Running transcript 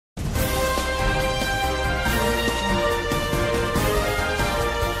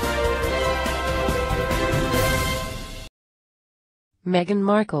Meghan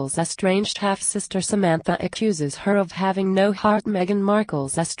Markle's estranged half-sister Samantha accuses her of having no heart. Meghan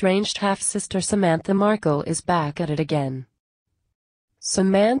Markle's estranged half-sister Samantha Markle is back at it again.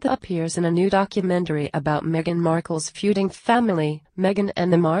 Samantha appears in a new documentary about Meghan Markle's feuding family, Meghan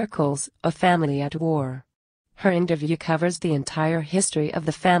and the Markles, A Family at War. Her interview covers the entire history of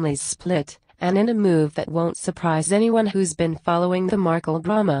the family's split, and in a move that won't surprise anyone who's been following the Markle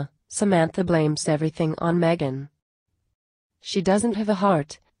drama, Samantha blames everything on Meghan. "She doesn't have a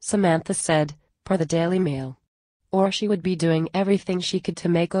heart," Samantha said, per the Daily Mail. "Or she would be doing everything she could to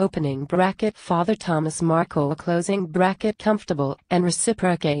make opening bracket Father Thomas Markle closing bracket comfortable and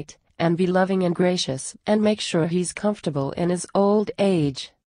reciprocate, and be loving and gracious, and make sure he's comfortable in his old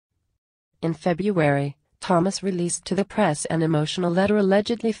age." In February, Thomas released to the press an emotional letter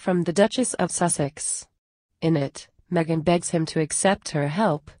allegedly from the Duchess of Sussex. In it, Meghan begs him to accept her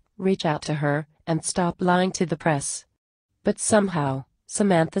help, reach out to her, and stop lying to the press. But somehow,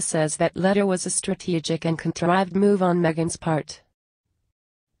 Samantha says that letter was a strategic and contrived move on Meghan's part.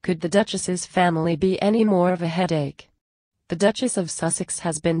 Could the Duchess's family be any more of a headache? The Duchess of Sussex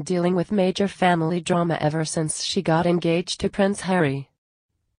has been dealing with major family drama ever since she got engaged to Prince Harry.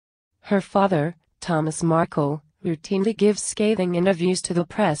 Her father, Thomas Markle, routinely gives scathing interviews to the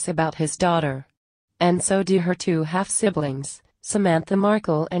press about his daughter. And so do her two half-siblings, Samantha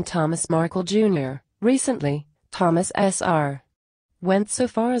Markle and Thomas Markle Jr. Recently, Thomas Sr. went so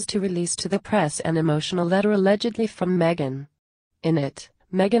far as to release to the press an emotional letter allegedly from Meghan. In it,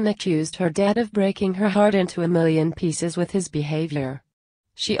 Meghan accused her dad of breaking her heart into a million pieces with his behavior.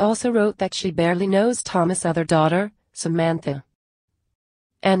 She also wrote that she barely knows Thomas' other daughter, Samantha.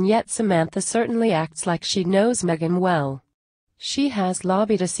 And yet Samantha certainly acts like she knows Meghan well. She has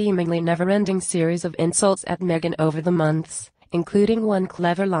lobbied a seemingly never-ending series of insults at Meghan over the months, including one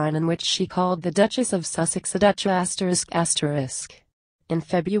clever line in which she called the Duchess of Sussex a Dutch ****. In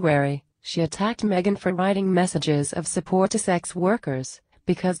February, she attacked Meghan for writing messages of support to sex workers,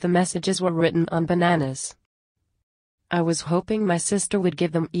 because the messages were written on bananas. "I was hoping my sister would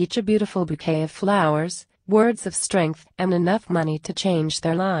give them each a beautiful bouquet of flowers, words of strength, and enough money to change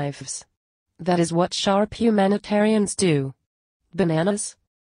their lives. That is what sharp humanitarians do. Bananas?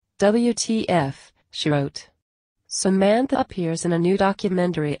 WTF," she wrote. Samantha appears in a new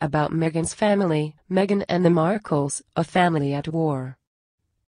documentary about Meghan's family, Meghan and the Markles, A Family at War.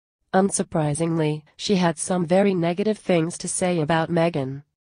 Unsurprisingly, she had some very negative things to say about Meghan.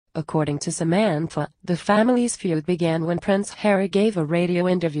 According to Samantha, the family's feud began when Prince Harry gave a radio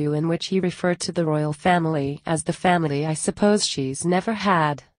interview in which he referred to the royal family as the family I suppose she's never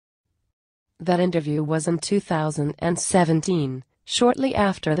had. That interview was in 2017. Shortly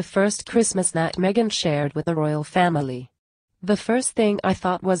after the first Christmas that Meghan shared with the royal family. "The first thing I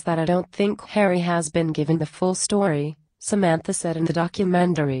thought was that I don't think Harry has been given the full story," Samantha said in the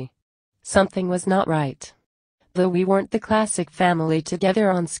documentary. "Something was not right. Though we weren't the classic family together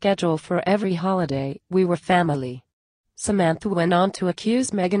on schedule for every holiday, we were family." Samantha went on to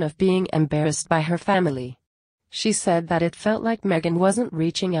accuse Meghan of being embarrassed by her family. She said that it felt like Meghan wasn't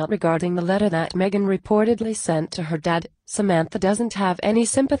reaching out regarding the letter that Meghan reportedly sent to her dad. Samantha doesn't have any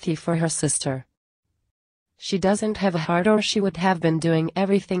sympathy for her sister. "She doesn't have a heart, or she would have been doing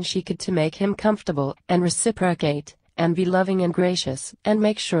everything she could to make him comfortable and reciprocate, and be loving and gracious, and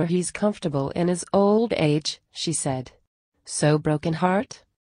make sure he's comfortable in his old age," she said. "So broken heart?"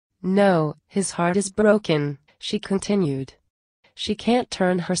 "No, his heart is broken," she continued. "She can't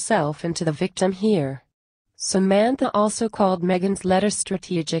turn herself into the victim here." Samantha also called Meghan's letter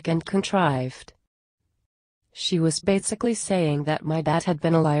strategic and contrived. "She was basically saying that my dad had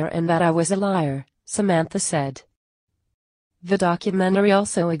been a liar and that I was a liar," Samantha said. The documentary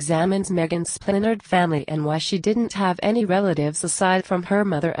also examines Meghan's splintered family and why she didn't have any relatives aside from her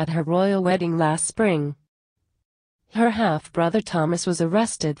mother at her royal wedding last spring. Her half-brother Thomas was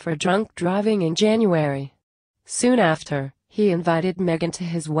arrested for drunk driving in January. Soon after, he invited Meghan to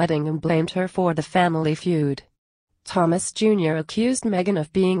his wedding and blamed her for the family feud. Thomas Jr. accused Meghan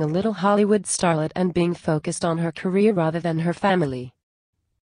of being a little Hollywood starlet and being focused on her career rather than her family.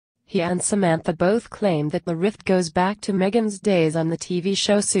 He and Samantha both claimed that the rift goes back to Meghan's days on the TV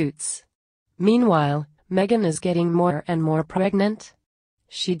show Suits. Meanwhile, Meghan is getting more and more pregnant.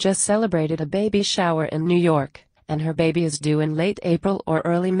 She just celebrated a baby shower in New York, and her baby is due in late April or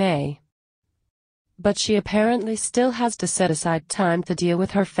early May. But she apparently still has to set aside time to deal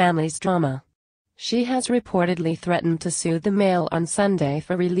with her family's drama. She has reportedly threatened to sue the Mail on Sunday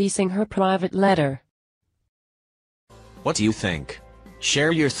for releasing her private letter. What do you think?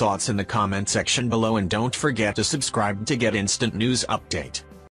 Share your thoughts in the comment section below and don't forget to subscribe to get instant news update.